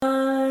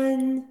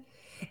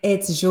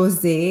It's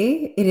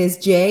Jose. It is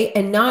J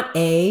and not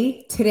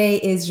A. Today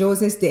is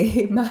Jose's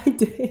day, my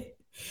day.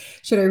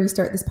 Should I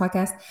restart this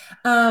podcast?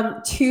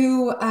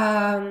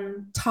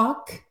 To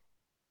talk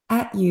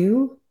at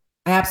you.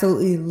 I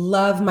absolutely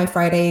love my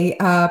Friday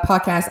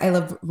podcast. I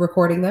love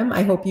recording them.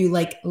 I hope you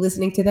like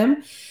listening to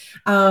them.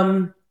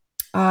 Um,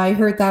 I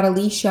heard that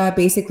Alicia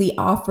basically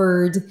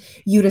offered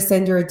you to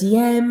send her a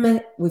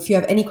DM if you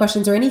have any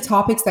questions or any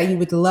topics that you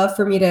would love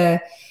for me to,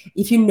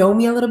 if you know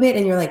me a little bit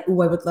and you're like,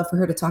 oh, I would love for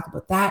her to talk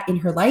about that in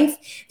her life.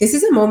 This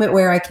is a moment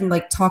where I can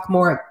like talk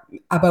more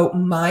about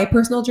my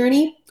personal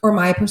journey or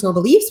my personal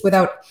beliefs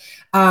without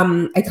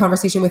a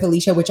conversation with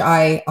Alicia, which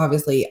I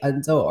obviously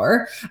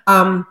adore.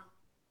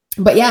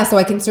 But yeah, so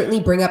I can certainly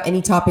bring up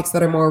any topics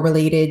that are more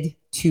related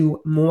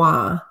to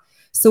moi.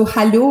 So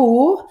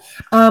hello.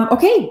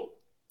 Okay.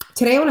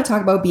 Today I want to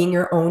talk about being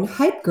your own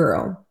hype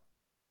girl.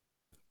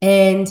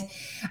 And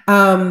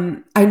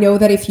I know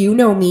that if you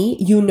know me,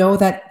 you know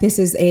that this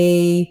is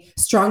a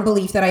strong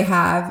belief that I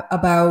have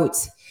about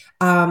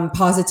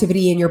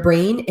positivity in your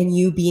brain and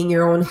you being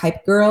your own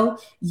hype girl,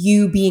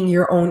 you being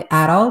your own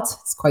adult.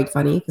 It's quite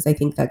funny because I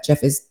think that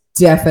Jeff is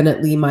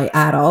definitely my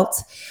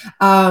adult.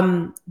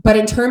 But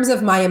in terms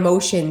of my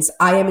emotions,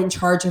 I am in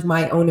charge of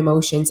my own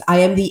emotions. I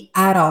am the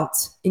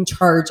adult in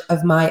charge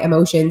of my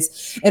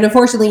emotions. And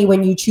unfortunately,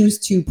 when you choose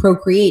to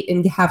procreate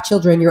and have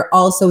children, you're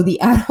also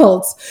the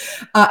adult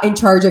in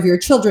charge of your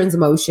children's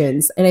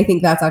emotions. And I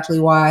think that's actually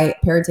why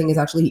parenting is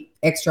actually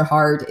extra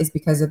hard, is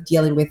because of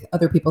dealing with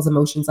other people's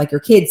emotions like your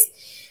kids.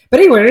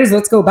 But anyways,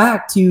 let's go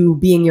back to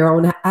being your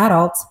own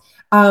adult.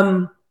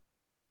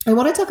 I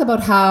want to talk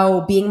about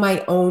how being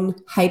my own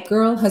hype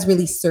girl has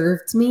really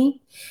served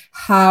me,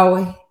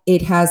 how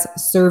it has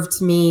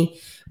served me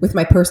with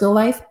my personal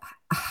life,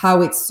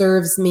 how it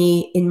serves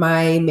me in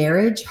my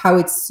marriage, how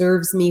it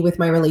serves me with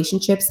my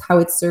relationships, how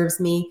it serves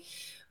me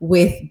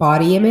with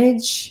body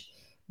image,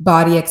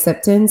 body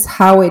acceptance,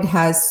 how it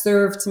has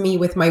served me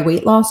with my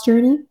weight loss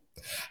journey,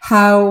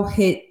 how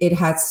it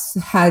has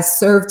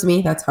served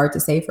me, that's hard to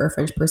say for a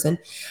French person,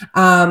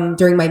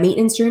 during my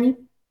maintenance journey,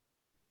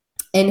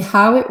 and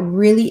how it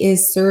really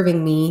is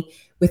serving me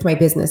with my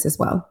business as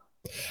well.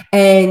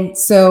 And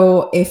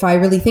so, if I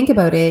really think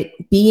about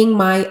it, being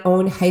my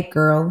own hype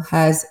girl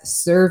has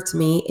served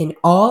me in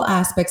all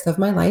aspects of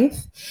my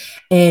life.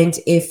 And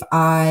if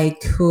I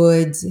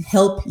could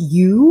help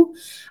you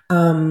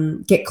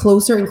get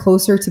closer and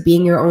closer to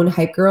being your own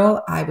hype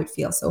girl, I would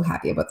feel so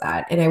happy about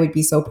that. And I would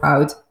be so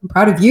proud. I'm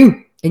proud of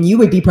you. And you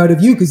would be proud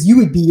of you because you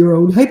would be your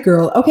own hype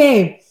girl.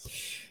 Okay.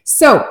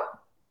 So,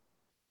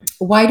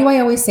 why do I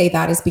always say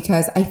that is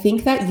because I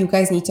think that you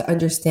guys need to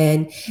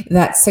understand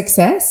that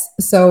success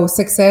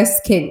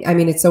can, I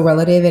mean, it's so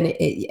relative and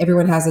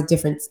everyone has a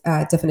different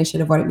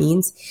definition of what it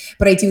means.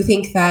 But I do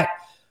think that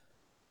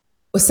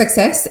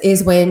success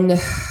is when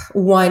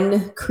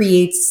one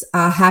creates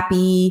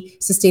happy,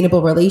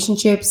 sustainable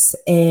relationships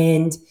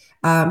and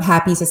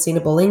happy,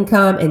 sustainable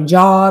income and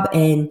job,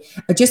 and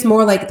just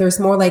more like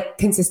there's more like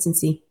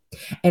consistency.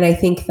 And I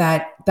think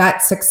that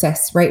that's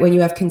success, right? When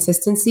you have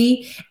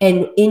consistency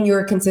and in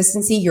your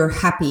consistency, you're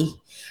happy.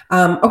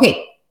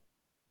 Okay.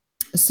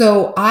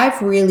 So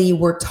I've really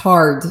worked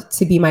hard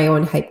to be my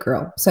own hype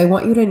girl. So I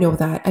want you to know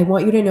that. I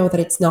want you to know that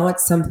it's not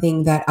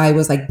something that I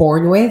was like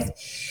born with.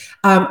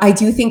 I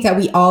do think that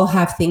we all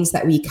have things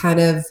that we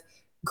kind of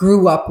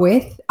grew up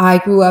with. I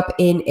grew up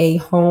in a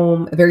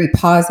home, a very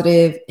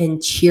positive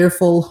and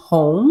cheerful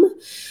home.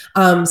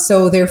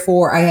 So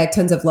therefore, I had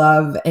tons of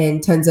love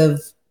and tons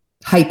of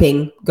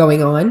hyping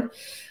going on.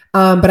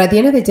 But at the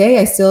end of the day,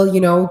 I still,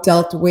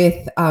 dealt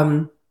with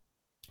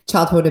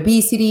childhood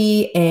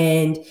obesity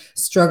and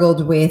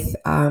struggled with,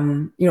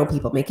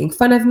 people making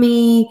fun of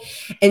me.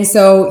 And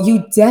so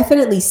you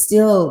definitely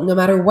still, no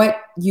matter what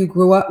you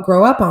grow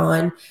up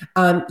on,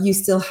 you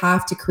still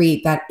have to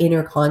create that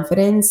inner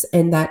confidence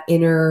and that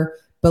inner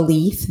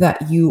belief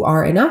that you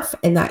are enough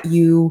and that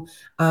you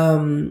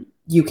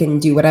can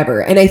do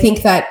whatever. And I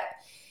think that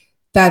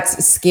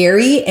that's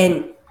scary.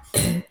 And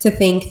to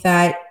think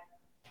that,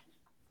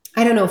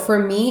 I don't know, for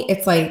me,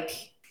 it's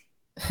like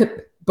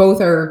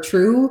both are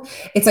true.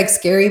 It's like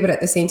scary, but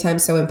at the same time,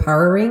 so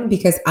empowering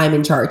because I'm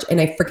in charge and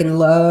I freaking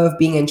love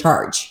being in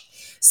charge.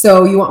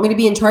 So you want me to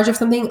be in charge of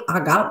something? I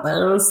got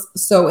this.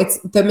 So it's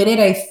the minute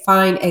I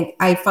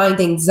find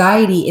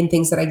anxiety in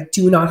things that I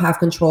do not have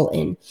control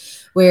in,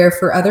 where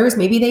for others,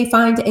 maybe they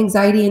find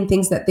anxiety in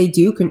things that they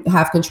do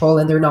have control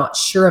and they're not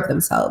sure of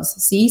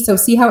themselves. So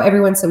see how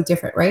everyone's so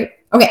different, right?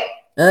 Okay.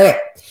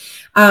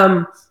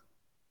 I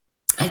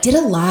did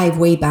a live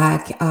way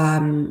back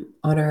on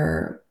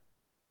our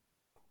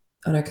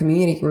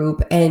community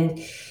group, and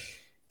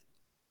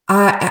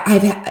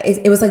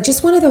it was like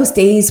just one of those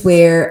days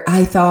where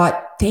I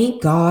thought,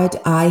 thank God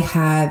I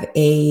have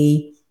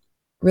a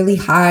really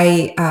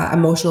high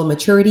emotional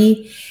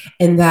maturity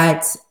and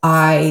that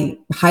I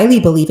highly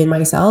believe in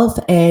myself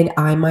and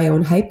I'm my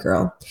own hype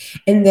girl.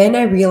 And then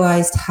I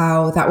realized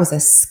how that was a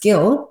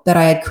skill that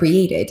I had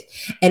created,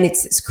 and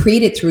it's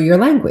created through your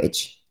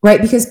language,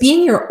 right? Because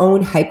being your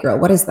own hype girl,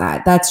 what is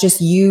that? That's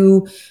just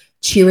you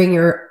cheering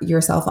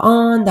yourself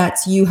on.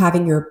 That's you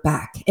having your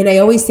back. And I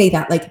always say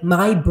that, like,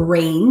 my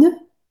brain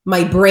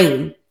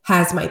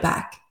has my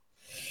back.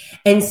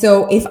 And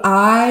so if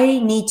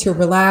I need to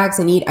relax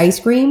and eat ice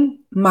cream,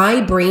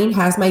 my brain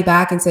has my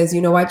back and says,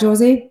 you know what,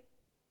 Josie,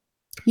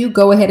 you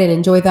go ahead and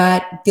enjoy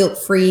that guilt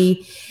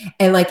free.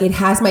 And like, it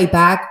has my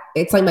back.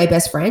 It's like my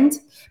best friend.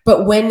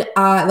 But when,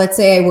 let's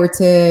say I were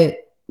to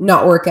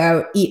not work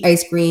out, eat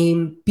ice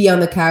cream, be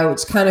on the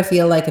couch, kind of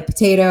feel like a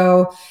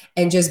potato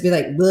and just be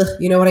like,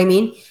 you know what I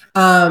mean?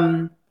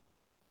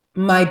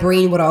 My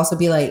brain would also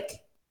be like,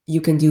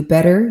 you can do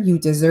better. You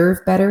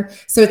deserve better.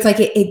 So it's like,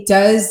 it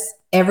does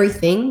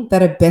everything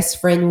that a best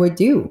friend would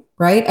do,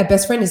 right? A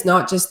best friend is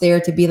not just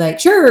there to be like,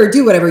 sure,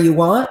 do whatever you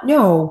want.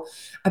 No,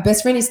 a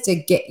best friend is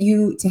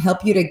to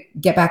help you to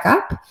get back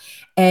up,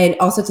 and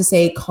also to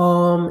say,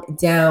 calm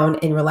down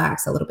and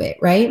relax a little bit,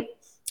 right?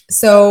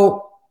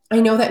 So I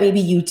know that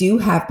maybe you do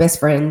have best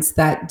friends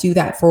that do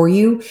that for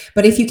you,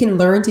 but if you can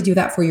learn to do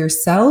that for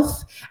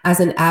yourself as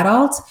an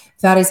adult,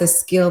 that is a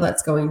skill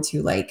that's going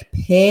to like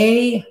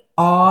pay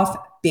off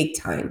big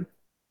time.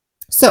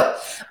 So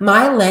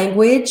my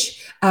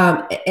language,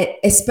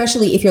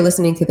 especially if you're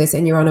listening to this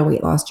and you're on a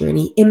weight loss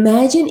journey,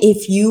 imagine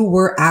if you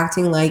were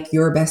acting like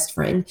your best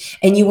friend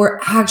and you were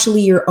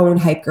actually your own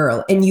hype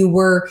girl, and you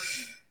were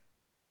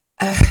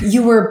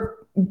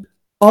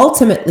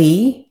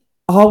ultimately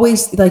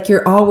always like, you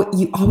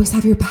always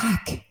have your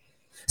back.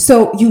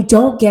 So you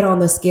don't get on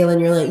the scale and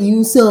you're like,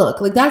 you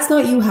suck. Like, that's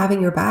not you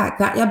having your back.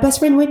 That your best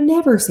friend would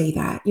never say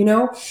that, you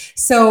know?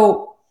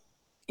 So,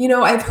 you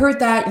know, I've heard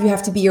that you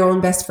have to be your own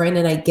best friend,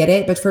 and I get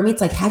it. But for me,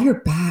 it's like, have your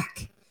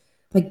back.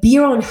 Like, be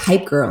your own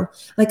hype girl.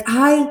 Like,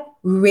 I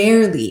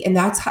rarely, and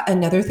that's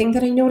another thing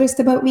that I noticed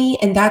about me.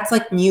 And that's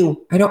like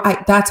new.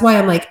 That's why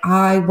I'm like,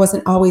 I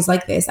wasn't always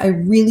like this. I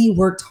really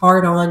worked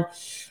hard on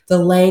the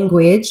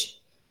language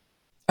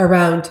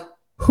around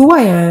who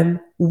I am,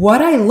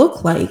 what I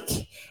look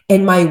like,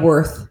 and my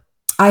worth.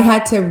 I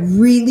had to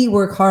really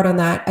work hard on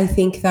that. I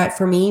think that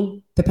for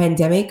me, the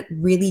pandemic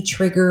really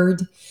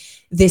triggered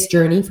this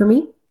journey for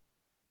me.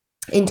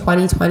 In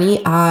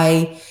 2020,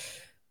 I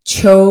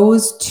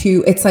chose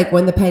to, it's like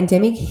when the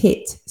pandemic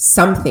hit,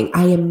 something,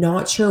 I am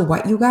not sure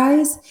what, you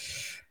guys,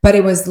 but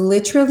it was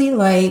literally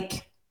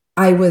like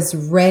I was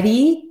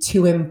ready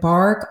to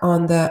embark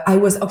on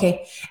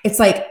it's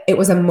like it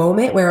was a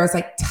moment where I was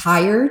like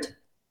tired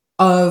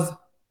of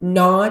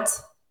not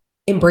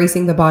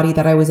embracing the body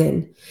that I was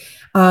in.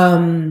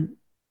 And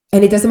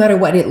it doesn't matter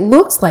what it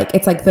looks like.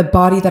 It's like the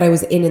body that I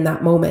was in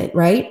that moment,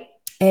 right?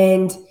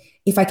 And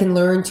if I can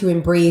learn to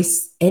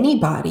embrace any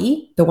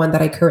body, the one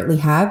that I currently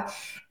have,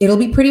 it'll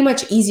be pretty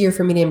much easier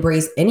for me to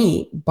embrace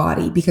any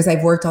body, because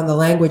I've worked on the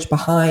language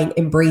behind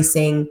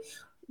embracing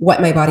what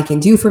my body can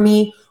do for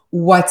me,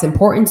 what's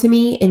important to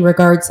me in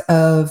regards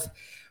of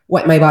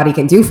what my body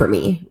can do for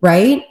me,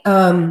 right?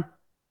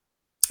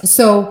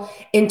 So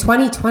in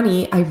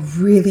 2020, I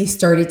really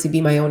started to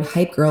be my own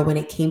hype girl when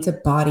it came to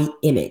body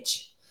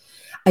image.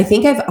 I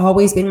think I've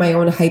always been my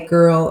own hype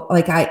girl.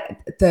 Like,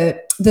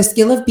 the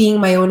skill of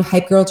being my own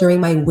hype girl during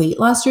my weight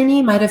loss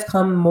journey might have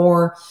come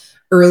more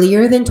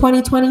earlier than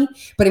 2020.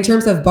 But in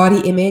terms of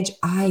body image,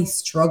 I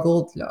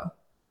struggled.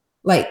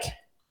 Like,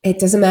 it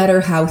doesn't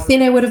matter how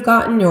thin I would have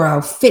gotten or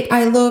how fit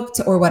I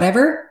looked or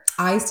whatever.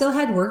 I still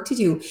had work to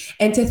do.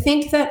 And to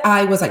think that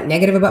I was like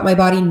negative about my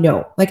body,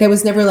 no. Like, I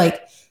was never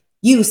like,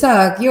 you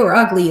suck, you're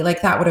ugly.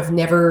 Like, that would have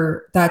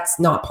never, that's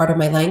not part of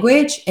my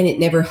language, and it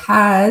never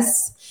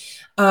has.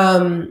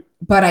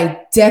 But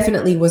I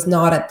definitely was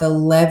not at the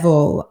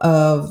level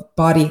of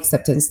body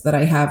acceptance that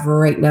I have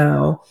right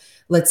now,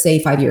 let's say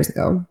 5 years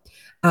ago,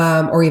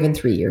 or even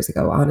 3 years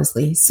ago,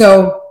 honestly.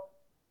 So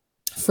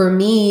for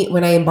me,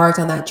 when I embarked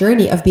on that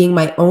journey of being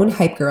my own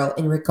hype girl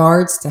in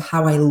regards to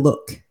how I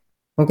look,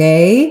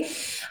 okay,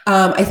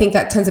 I think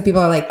that tons of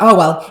people are like, oh,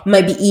 well, it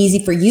might be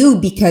easy for you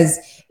because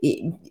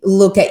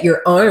look at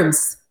your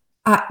arms.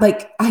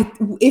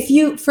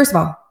 First of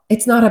all,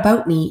 it's not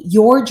about me.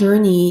 Your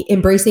journey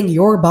embracing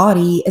your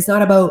body is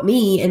not about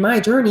me, and my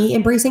journey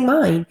embracing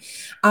mine.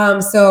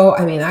 So,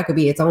 I mean, that could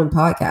be its own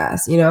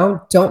podcast, you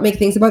know, don't make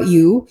things about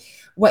you.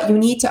 What you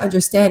need to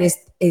understand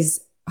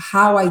is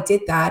how I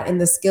did that, and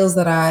the skills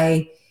that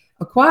I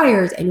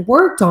acquired and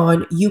worked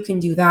on. You can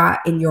do that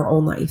in your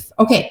own life.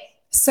 Okay.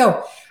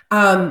 So,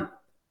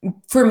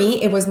 for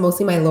me, it was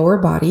mostly my lower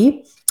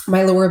body.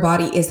 My lower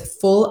body is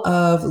full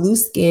of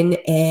loose skin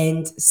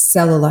and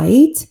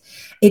cellulite.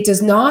 It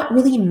does not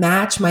really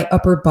match my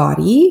upper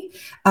body.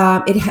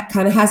 It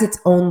kind of has its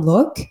own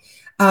look.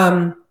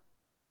 And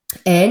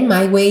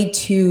my way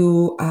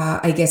to,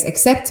 I guess,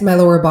 accept my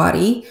lower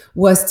body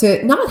was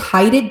to not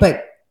hide it,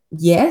 but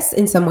yes,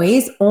 in some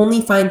ways,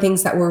 only find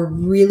things that were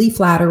really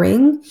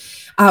flattering,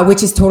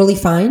 which is totally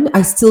fine.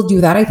 I still do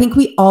that. I think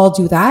we all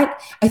do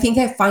that. I think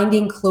that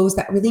finding clothes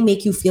that really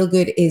make you feel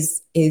good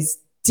is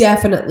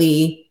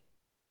definitely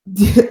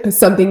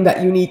something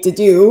that you need to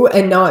do,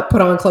 and not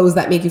put on clothes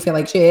that make you feel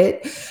like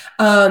shit.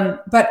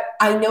 But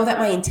I know that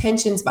my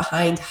intentions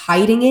behind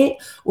hiding it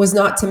was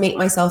not to make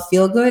myself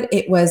feel good.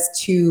 It was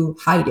to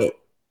hide it.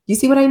 You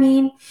see what I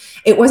mean?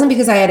 It wasn't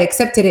because I had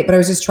accepted it, but I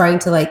was just trying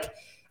to like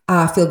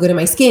feel good in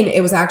my skin.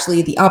 It was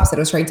actually the opposite. I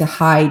was trying to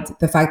hide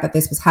the fact that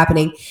this was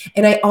happening.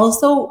 And I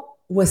also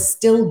was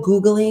still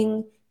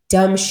Googling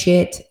dumb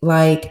shit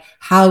like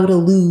how to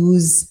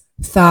lose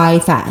thigh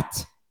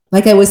fat.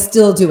 Like I was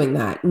still doing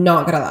that,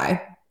 not gonna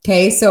lie.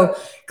 Okay. So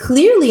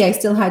clearly I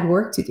still had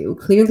work to do.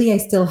 Clearly I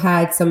still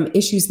had some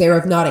issues there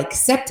of not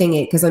accepting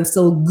it because I'm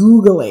still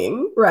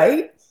Googling,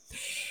 right?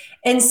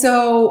 And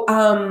so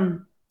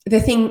the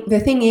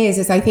thing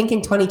is I think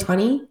in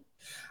 2020,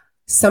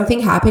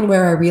 something happened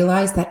where I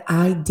realized that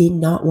I did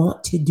not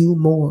want to do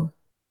more.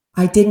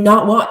 I did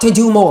not want to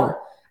do more.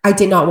 I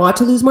did not want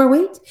to lose more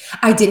weight.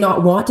 I did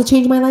not want to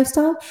change my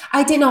lifestyle.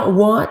 I did not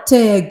want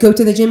to go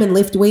to the gym and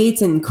lift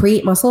weights and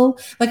create muscle.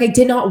 Like I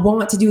did not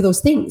want to do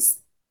those things.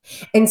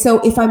 And so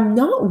if I'm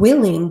not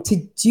willing to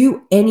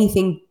do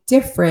anything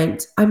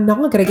different, I'm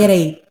not going to get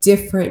a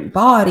different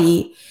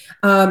body.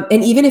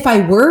 And even if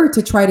I were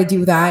to try to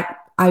do that,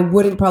 I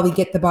wouldn't probably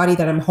get the body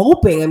that I'm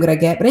hoping I'm going to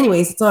get. But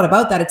anyways, it's not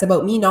about that. It's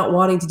about me not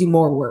wanting to do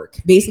more work.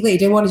 Basically, I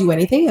didn't want to do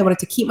anything. I wanted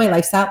to keep my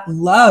lifestyle,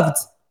 loved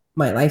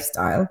my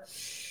lifestyle.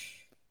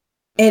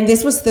 And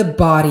this was the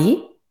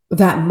body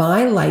that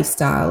my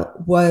lifestyle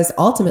was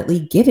ultimately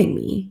giving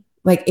me.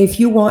 Like, if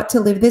you want to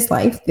live this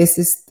life, this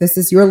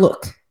is your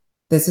look.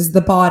 This is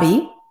the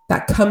body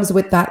that comes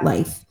with that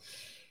life.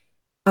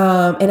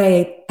 And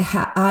I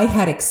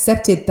had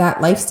accepted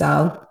that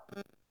lifestyle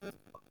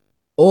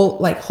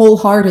like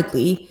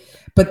wholeheartedly,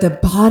 but the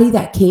body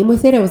that came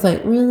with it, I was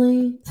like,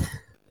 really?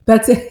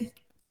 That's it.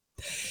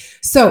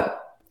 So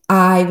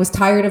I was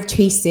tired of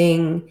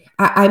chasing.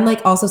 I'm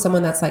like also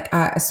someone that's like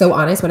so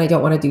honest when I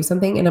don't want to do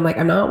something. And I'm like,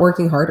 I'm not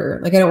working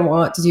harder. Like, I don't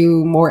want to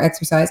do more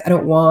exercise. I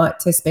don't want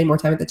to spend more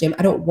time at the gym.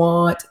 I don't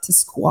want to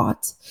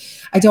squat.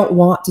 I don't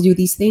want to do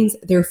these things.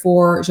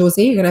 Therefore,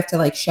 Jose, you're going to have to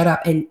like shut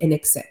up and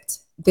accept.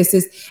 This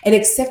is and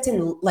accept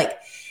and like,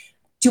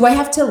 do I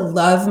have to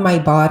love my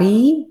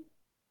body?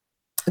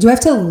 Do I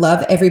have to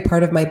love every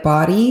part of my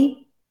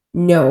body?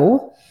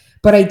 No.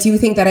 But I do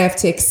think that I have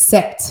to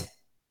accept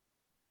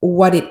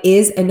what it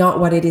is and not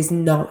what it is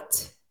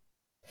not.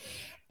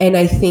 And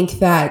I think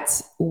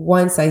that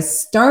once I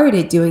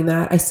started doing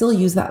that, I still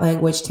use that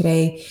language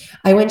today.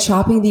 I went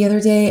shopping the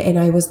other day and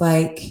I was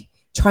like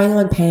trying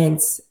on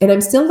pants, and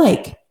I'm still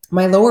like,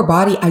 my lower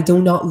body, I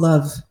do not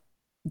love.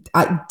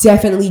 I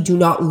definitely do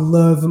not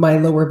love my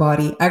lower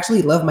body. I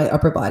actually love my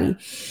upper body.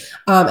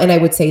 And I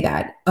would say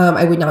that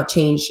I would not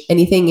change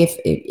anything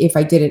if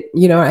I didn't,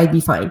 I'd be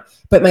fine.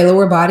 But my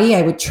lower body,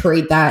 I would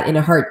trade that in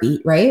a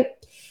heartbeat, right?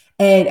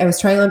 And I was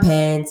trying on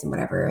pants and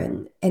whatever,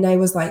 and I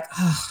was like,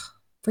 oh,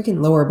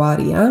 freaking lower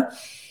body, huh?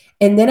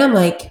 And then I'm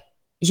like,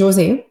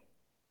 Jose,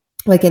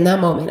 like in that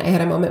moment, I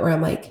had a moment where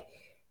I'm like,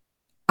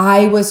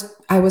 I was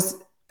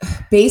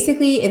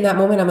basically in that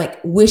moment, I'm like,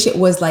 wish it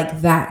was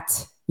like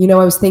that. I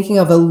was thinking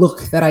of a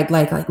look that I'd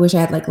like wish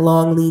I had like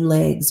long, lean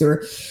legs,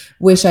 or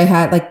wish I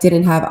had like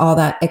didn't have all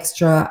that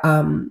extra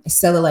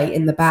cellulite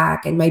in the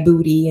back and my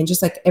booty and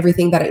just like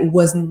everything that it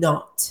was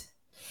not.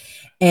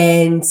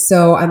 And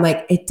so I'm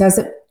like,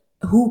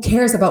 who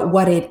cares about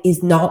what it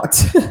is not?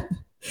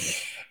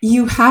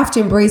 You have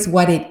to embrace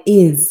what it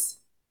is.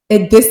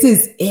 And this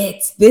is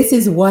it. This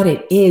is what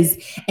it is.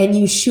 And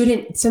you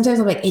shouldn't, sometimes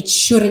I'm like, it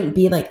shouldn't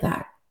be like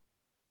that.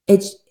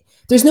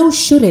 There's no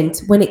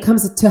shouldn't when it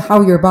comes to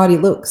how your body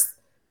looks.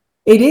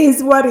 It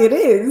is what it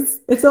is.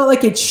 It's not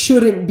like it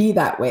shouldn't be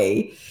that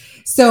way.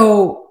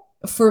 So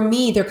for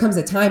me, there comes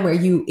a time where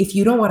if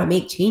you don't want to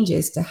make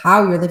changes to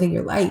how you're living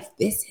your life,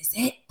 this is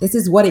it. This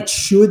is what it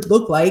should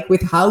look like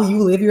with how you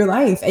live your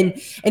life. And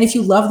if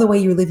you love the way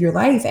you live your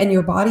life and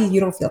your body, you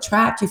don't feel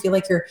trapped, you feel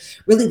like you're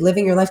really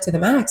living your life to the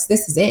max,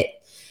 this is it.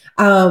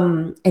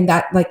 And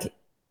that like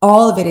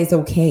all of it is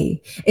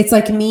okay. It's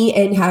like me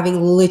and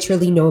having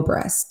literally no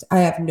breast.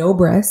 I have no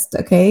breast,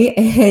 okay?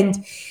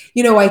 And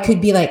I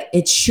could be like,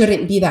 it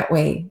shouldn't be that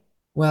way.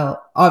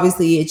 Well,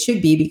 obviously it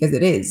should be because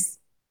it is.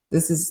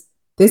 This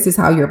is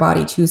how your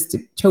body chose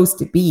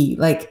to be.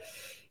 Like,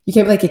 you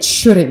can't be like, it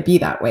shouldn't be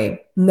that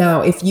way.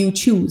 Now, if you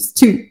choose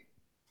to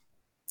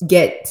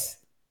get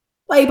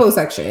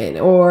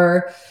liposuction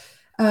or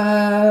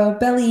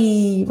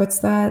belly, what's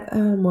that?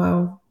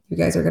 Wow, you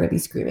guys are going to be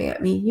screaming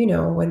at me,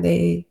 when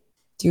they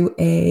do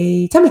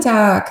a tummy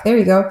tuck. There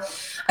you go.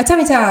 A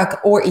tummy tuck,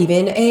 or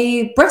even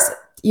a breast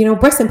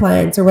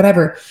implants or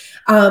whatever.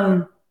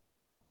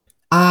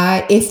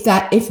 If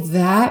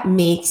that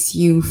makes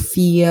you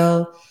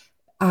feel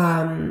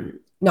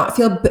not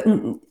feel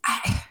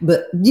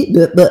but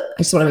I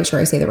just want to make sure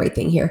I say the right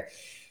thing here.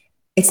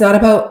 It's not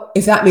about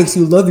if that makes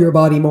you love your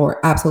body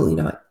more. Absolutely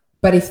not.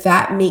 But if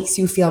that makes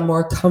you feel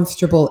more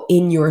comfortable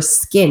in your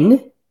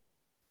skin,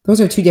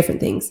 those are two different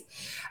things.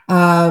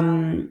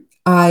 I'm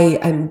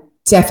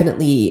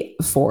definitely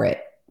for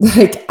it.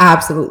 Like,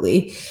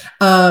 absolutely.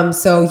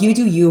 So you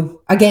do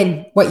you.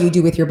 Again, what you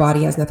do with your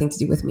body has nothing to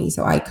do with me.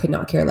 So I could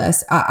not care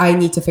less. I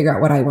need to figure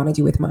out what I want to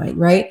do with mine,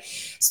 right?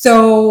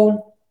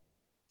 So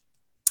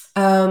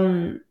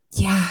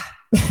yeah,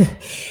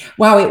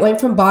 Wow, it went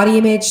from body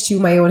image to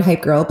my own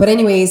hype girl. But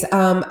anyways,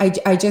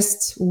 I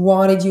just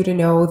wanted you to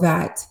know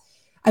that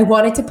I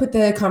wanted to put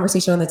the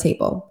conversation on the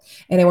table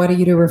and I wanted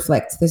you to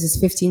reflect. This is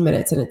 15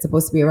 minutes and it's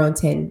supposed to be around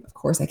 10. Of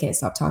course, I can't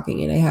stop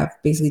talking and I have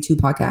basically 2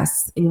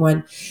 podcasts in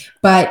one.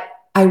 But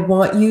I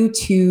want you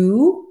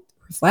to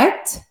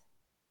reflect.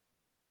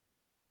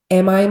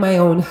 Am I my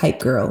own hype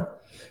girl?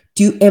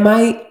 Am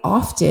I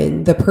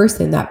often the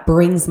person that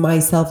brings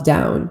myself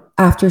down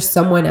after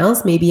someone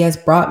else maybe has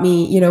brought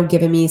me,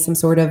 given me some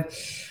sort of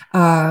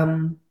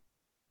um,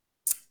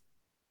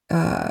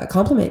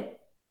 compliment?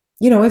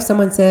 If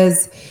someone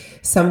says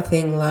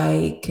something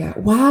like,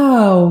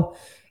 "Wow,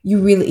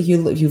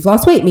 you've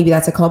lost weight," maybe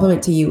that's a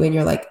compliment to you, and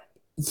you're like,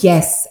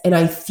 "Yes," and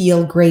I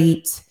feel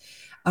great.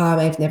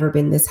 I've never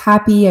been this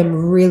happy. I'm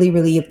really,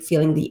 really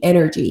feeling the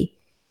energy.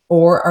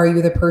 Or are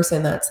you the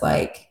person that's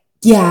like,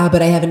 yeah,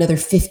 but I have another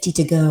 50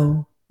 to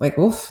go? Like,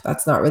 oof,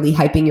 that's not really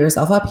hyping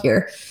yourself up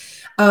here.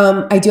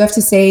 I do have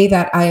to say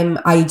that I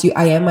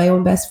am my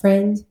own best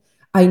friend.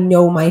 I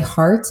know my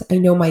heart. I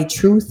know my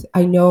truth.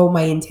 I know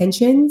my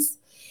intentions.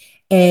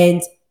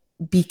 And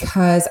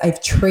because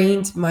I've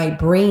trained my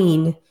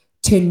brain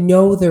to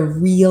know the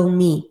real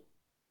me,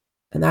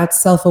 and that's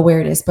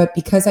self-awareness, but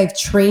because I've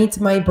trained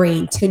my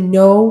brain to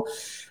know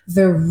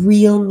the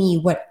real me,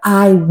 what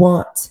I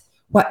want,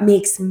 what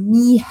makes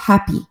me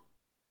happy,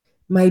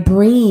 my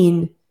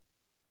brain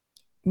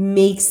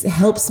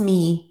helps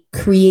me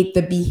create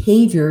the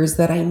behaviors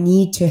that I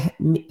need to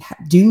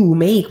do,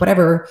 make,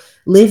 whatever,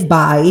 live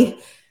by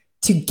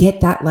to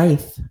get that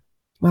life.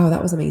 Wow,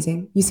 that was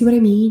amazing. You see what I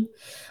mean?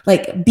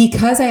 Like,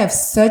 because I have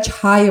such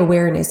high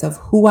awareness of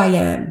who I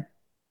am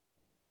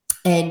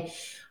and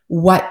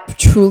what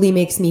truly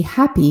makes me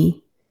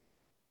happy,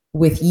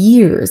 with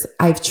years,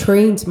 I've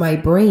trained my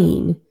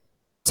brain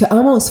to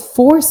almost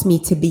force me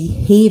to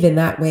behave in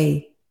that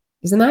way.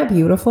 Isn't that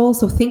beautiful?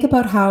 So think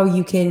about how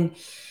you can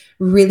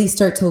really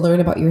start to learn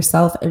about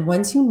yourself. And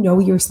once you know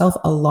yourself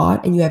a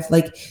lot and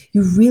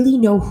you really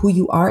know who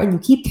you are and you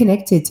keep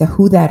connected to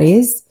who that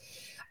is,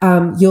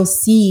 you'll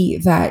see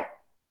that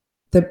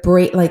the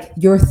brain, like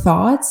your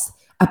thoughts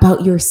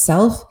about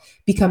yourself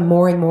become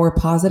more and more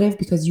positive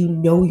because you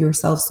know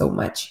yourself so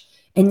much.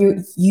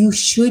 And you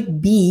should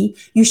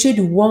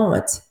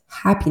want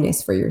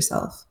happiness for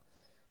yourself.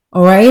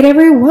 All right,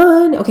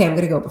 everyone. Okay, I'm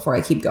going to go before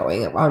I keep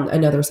going on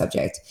another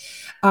subject.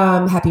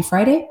 Happy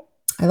Friday.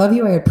 I love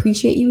you. I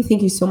appreciate you.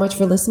 Thank you so much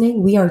for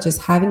listening. We are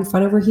just having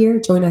fun over here.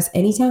 Join us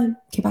anytime.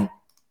 Okay, bye.